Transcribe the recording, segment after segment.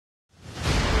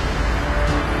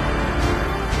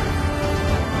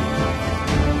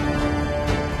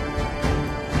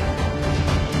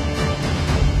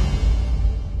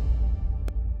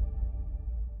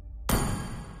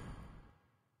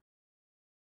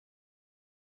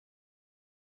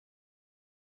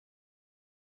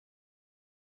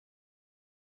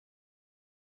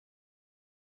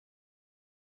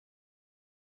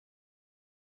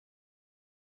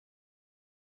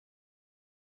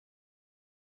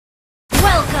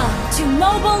to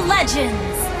Mobile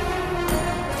Legends!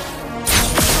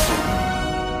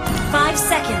 5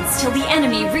 seconds till the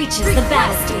enemy reaches the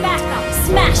battlefield. Backup.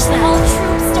 Smash them. All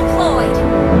troops deployed.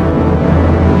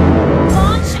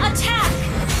 Launch attack.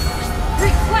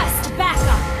 Request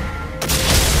backup.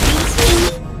 Excuse me?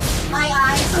 My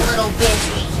eye's a little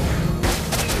busy.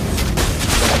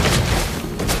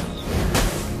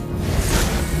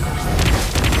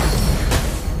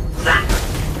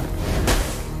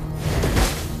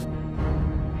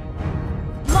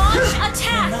 Launch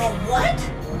attack. You know what?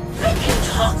 I can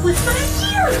talk with my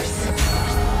ears!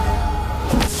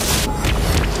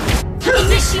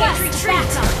 Initiate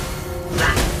retreat!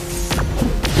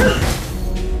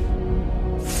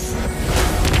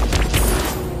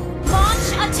 Launch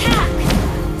attack!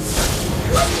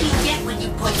 What do you get when you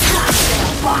put nuts in a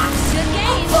box? Good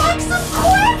game! A box of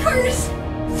crackers!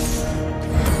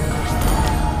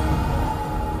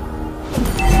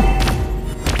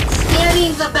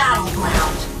 Scanning the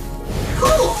battleground.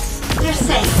 Cool! They're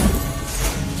safe.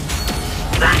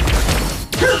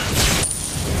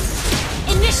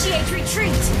 Initiate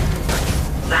retreat!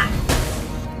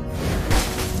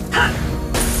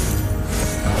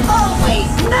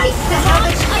 Always nice to have a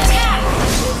Attack!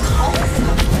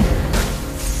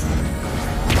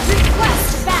 Request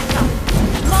backup!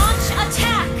 Launch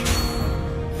attack!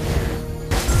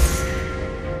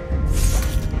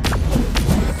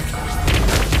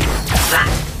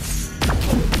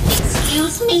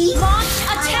 Excuse me? Launch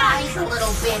My attack! eye's a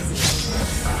little busy.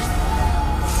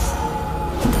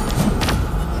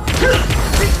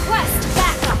 Request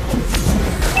backup!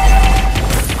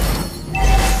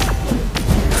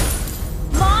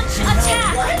 Launch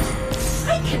attack! What?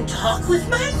 I can talk with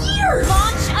my ears!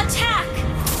 Launch attack!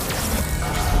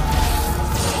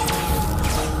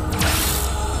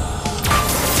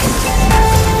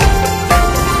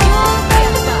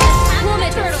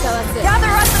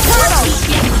 Gather up the turtle!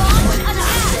 Launch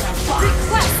attack!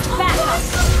 Request backup!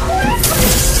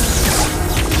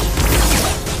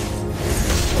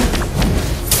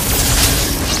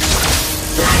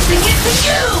 Passing it to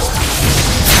you!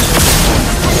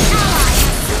 An ally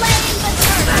slain the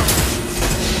turtle!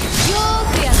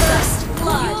 First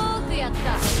blood!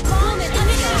 Launch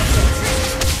initiate retreat!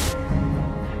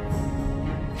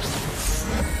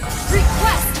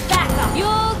 Request backup!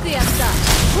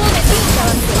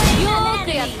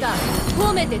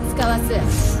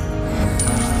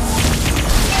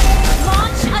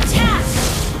 Launch attack!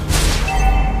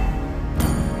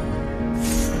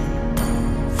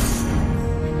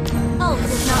 Ult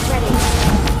is not ready.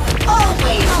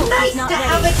 Always nice not to ready.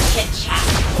 have a chit-chat.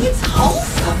 It's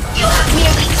wholesome. You have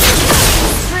nearly 2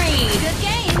 seconds. Free. Good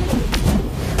game.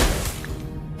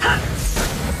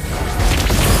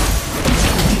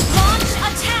 Launch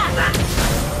attack!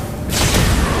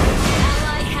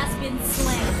 Ally has been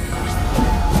slain.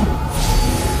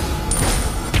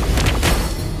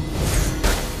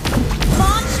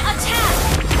 Launch attack!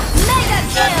 Mega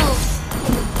kill!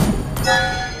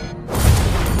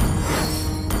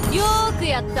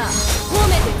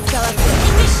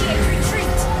 Initiate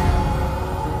retreat!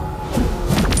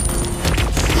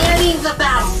 Scanning the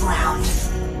battleground.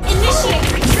 Initiate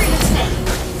retreat!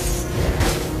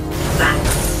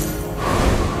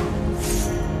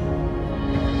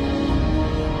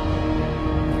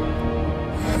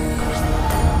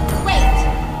 Wait!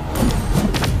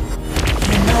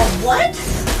 You know what?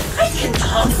 I can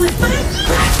talk with my ears.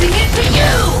 Passing it to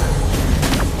you!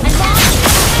 And launch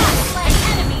attack! An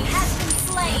enemy has been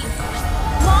slain!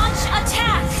 Launch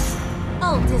attack!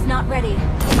 Ult is not ready.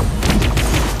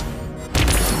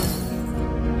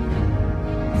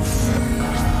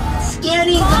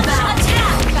 Scanning the Launch battle.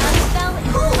 attack! Battle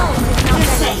is ult is not You're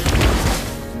ready. safe.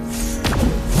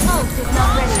 Ult is not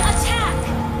ready. Attack!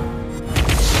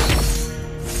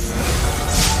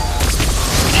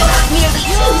 You have nearly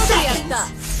 2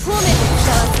 seconds.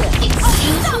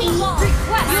 Excuse me?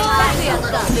 Request My eye's a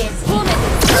little busy.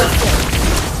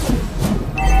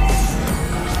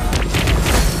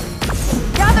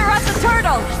 Gather up the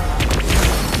turtle!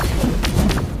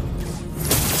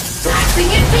 Passing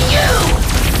it to you!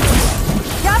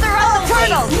 Gather up the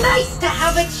turtle! Always nice to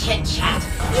have a chit-chat.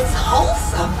 It's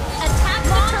wholesome. Attack the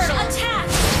turtle! Attack!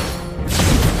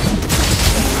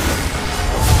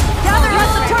 Gather up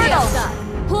the turtle!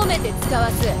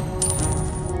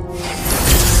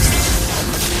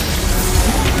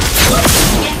 What do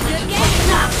you get when you put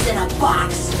nuts in a box?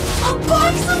 A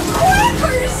box of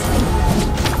crackers!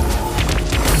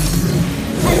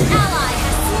 An ally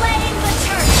has slain the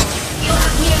turtle! You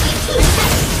have nearly 2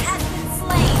 seconds. Has been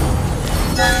slain!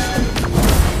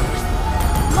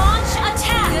 Launch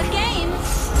attack! Good game!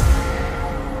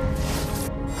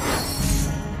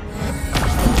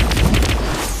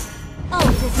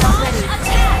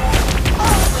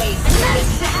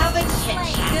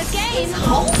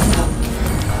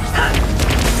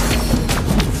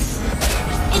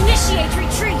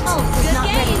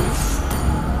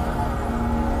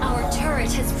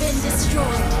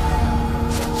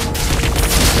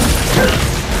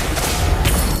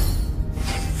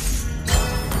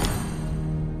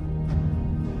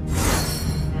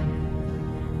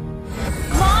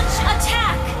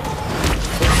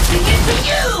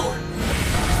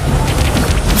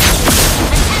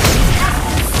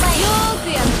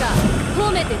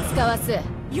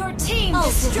 Your team Ult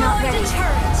is not destroyed ready. the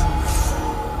turret.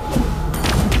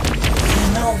 You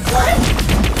know what?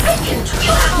 I can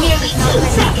drop nearly 2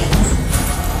 seconds.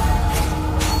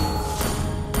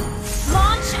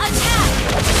 Launch attack.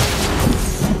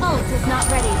 Ult is not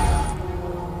ready.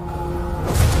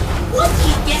 What do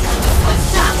you get when you put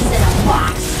ducks in a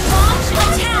box? Launch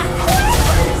attack.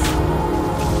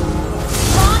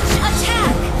 Launch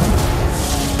attack.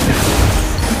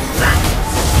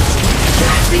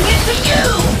 Passing it to you!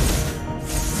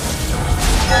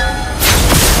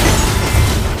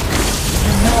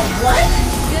 You know what?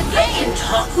 Good I can game.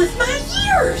 talk with my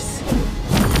ears!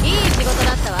 いい仕事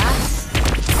だったわ。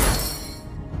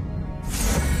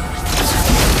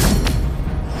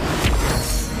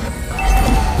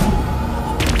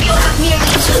You have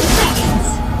nearly 2 seconds!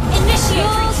 Initiate よ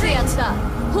ーく retreat. やった。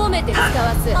褒めて使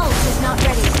わす。 Ult is not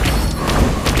ready.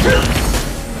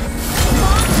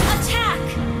 Launch attack.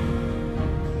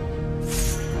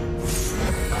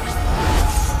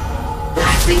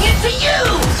 Passing it to you!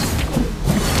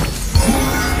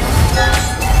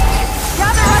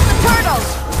 Gather up the turtles!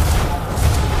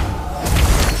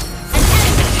 An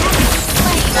enemy has been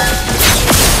slain.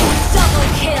 Double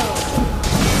kill.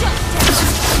 Shut down.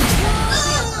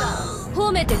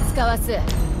 褒めて使わす。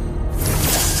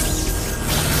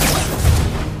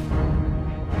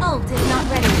Ult is not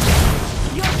ready.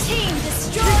 Your team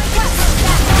destroyed the turret.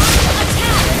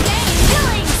 Attack.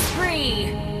 Killing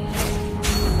spree.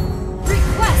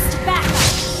 Request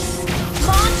backup.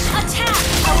 Launch attack.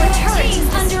 Our turret is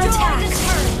under attack.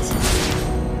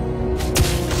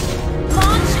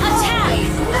 Launch attack.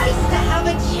 It's nice to have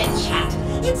a chit-chat.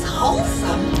 It's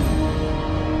wholesome.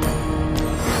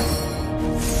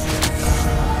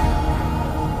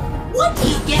 What do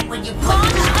you get when you put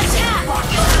Launch ducks in a attack. box?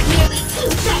 You have nearly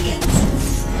 2 seconds!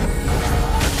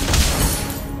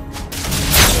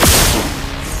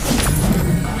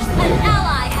 An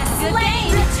ally has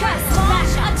slain the turret.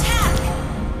 Launch attack.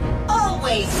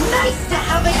 Always nice to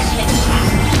have a chit-chat.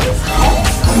 It's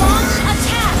wholesome. Launch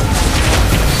attack.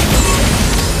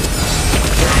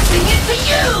 Passing it to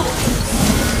you!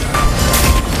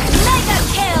 Mega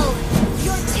kill.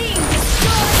 Your team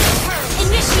destroyed the turret.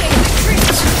 Initiate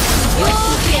retreat. よー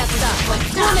くやった。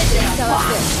褒めて使わ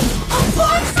す。 A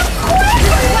box of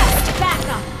crackers! Request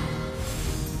backup.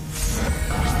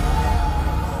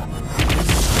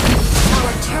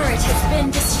 Our turret has been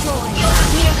destroyed.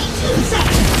 Nearly 2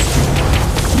 seconds!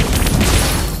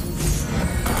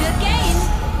 Good game.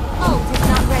 Ult is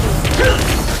not ready.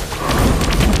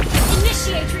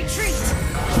 Initiate retreat.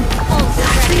 Ult is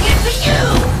Passing ready. it to you!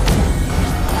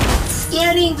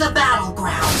 Scanning the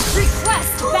battleground.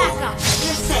 Request backup.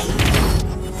 You're safe.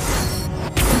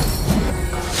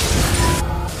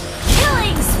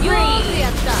 Killing よーく spree. や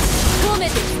った。褒め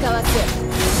て使わす。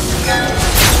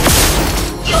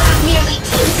 You have nearly 2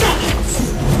 seconds!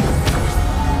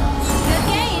 Good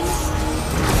game.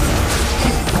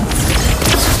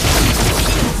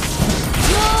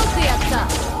 よーくやった。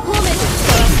褒めて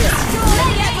使わす。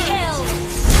 Mega kill.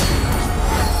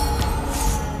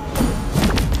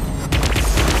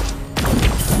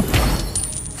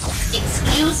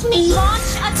 Excuse me?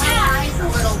 Launch My attack. eyes a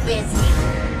little busy.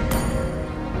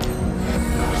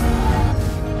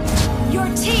 Your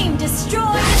team destroyed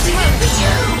the Passing it to turret.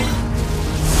 you!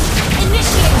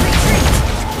 Initiate retreat.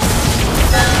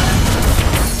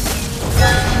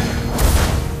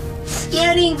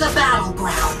 Scanning the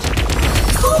battleground.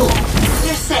 Cool.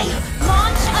 You're safe.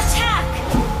 Launch attack.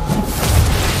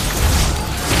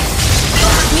 You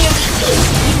have nearly 2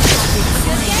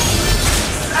 Good game.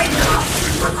 Sign off.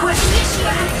 Request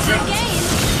Good game.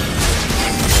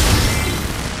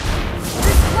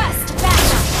 Request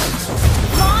backup.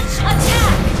 Launch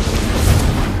attack.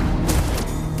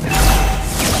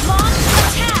 Launch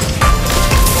attack.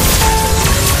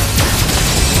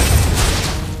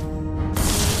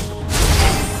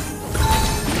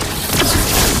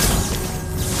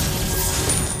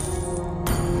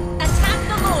 Attack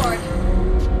the Lord.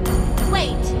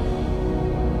 Wait.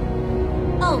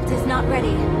 Ult is not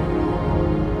ready.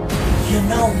 You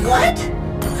know what?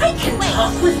 I can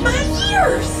talk with my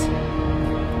ears!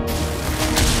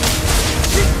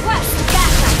 Request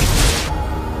backup.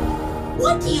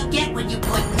 What do you get when you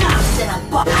put ducks in a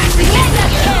box? Passing it Mega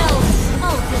to you! kill.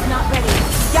 Ult is not ready.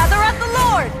 Gather at the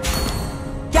Lord!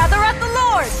 Gather at the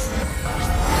Lord!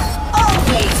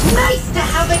 Always nice to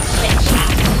have a chit-chat.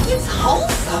 It's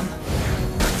wholesome.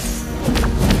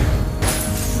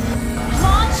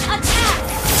 Launch attack.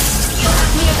 You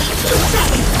have nearly 2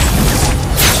 seconds.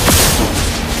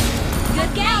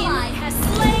 Good game. Ally has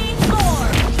slain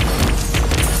Lord.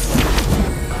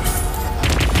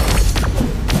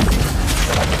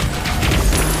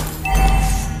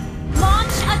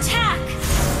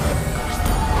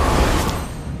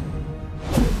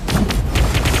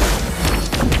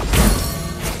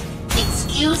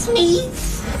 me?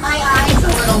 My eye's a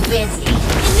little busy.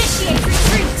 Initiate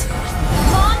retreat.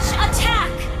 Launch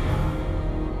attack.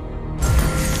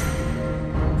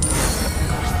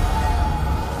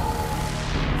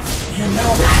 You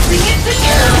know, passing it to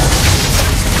you!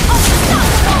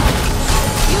 Unstoppable.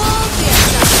 You'll get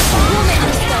some. Woman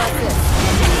attack.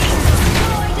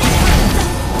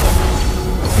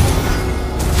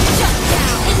 Shut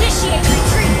down. Initiate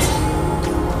retreat.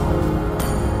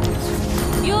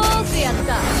 よーくやった。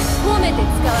褒めて使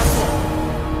わす。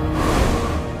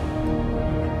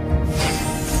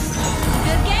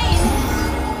Good game.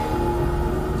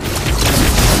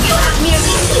 You have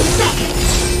nearly 2 seconds.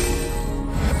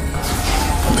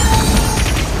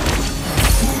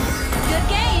 Good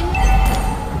game.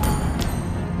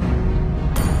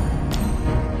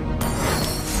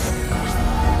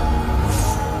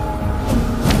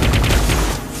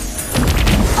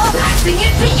 I'm passing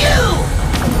it to you!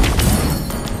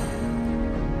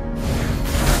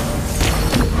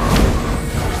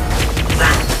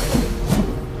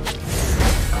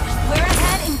 We're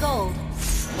ahead in gold.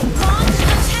 Launch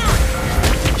attack.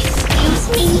 Excuse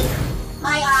me?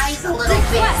 My eye's a little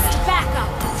busy. Request backup.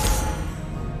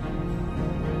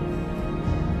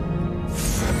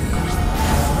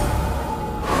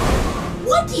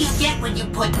 What do you get when you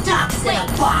put ducks in a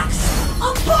box?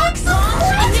 A box of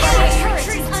Initiate crackers!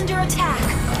 retreat under attack.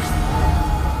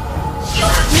 You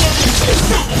have nearly 2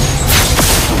 seconds.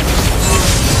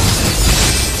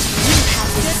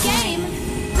 Good game.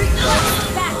 Request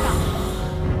backup.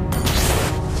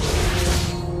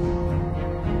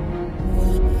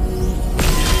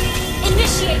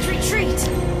 Initiate retreat.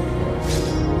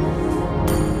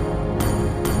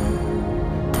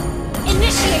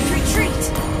 Initiate retreat.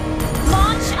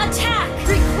 Launch attack.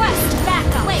 Request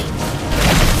backup. Wait.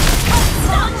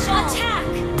 Launch attack.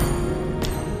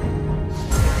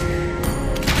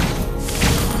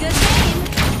 Good game.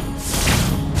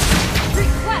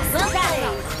 Request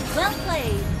backup. Well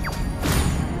played.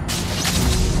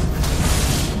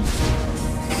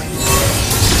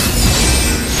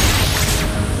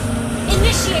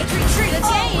 Initiate retreat. Good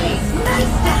game. Always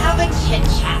nice to have a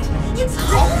chit-chat. It's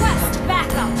home. Request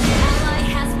backup. Ally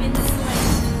has been slain.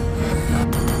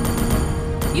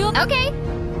 You okay?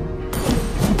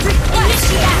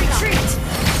 Initiate retreat.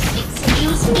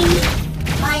 Excuse me?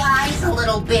 My eye's a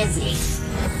little busy.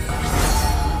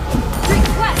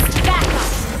 Request backup.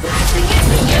 Passing it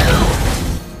to you!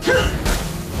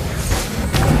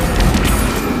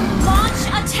 Launch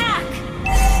attack.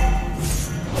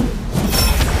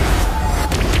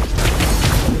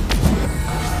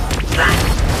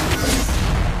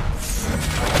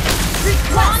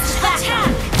 Launch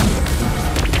attack.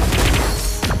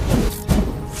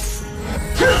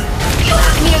 You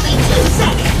have nearly 2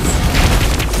 seconds.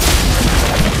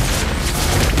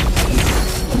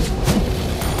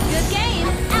 Good game.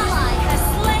 Ally has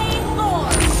slain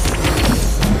Lord.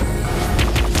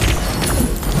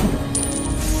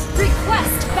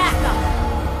 Request backup.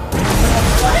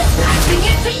 What? Passing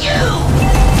it to you!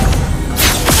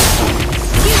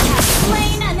 You have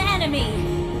slain an enemy.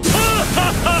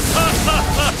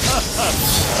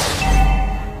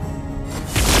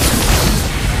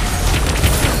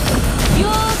 Yo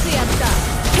ーくやった。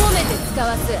褒めて使わ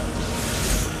す。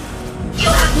You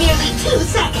have nearly 2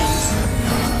 seconds.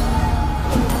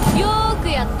 よーく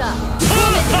やった。褒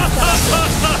めて使わす。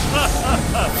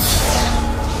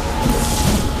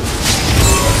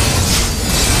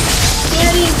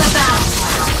Getting the battle.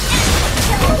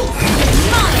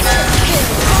 Monster kill.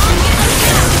 Launch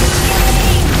attack.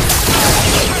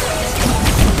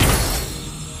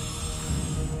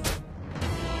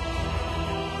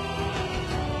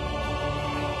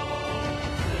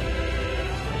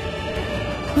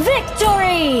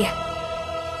 Victory!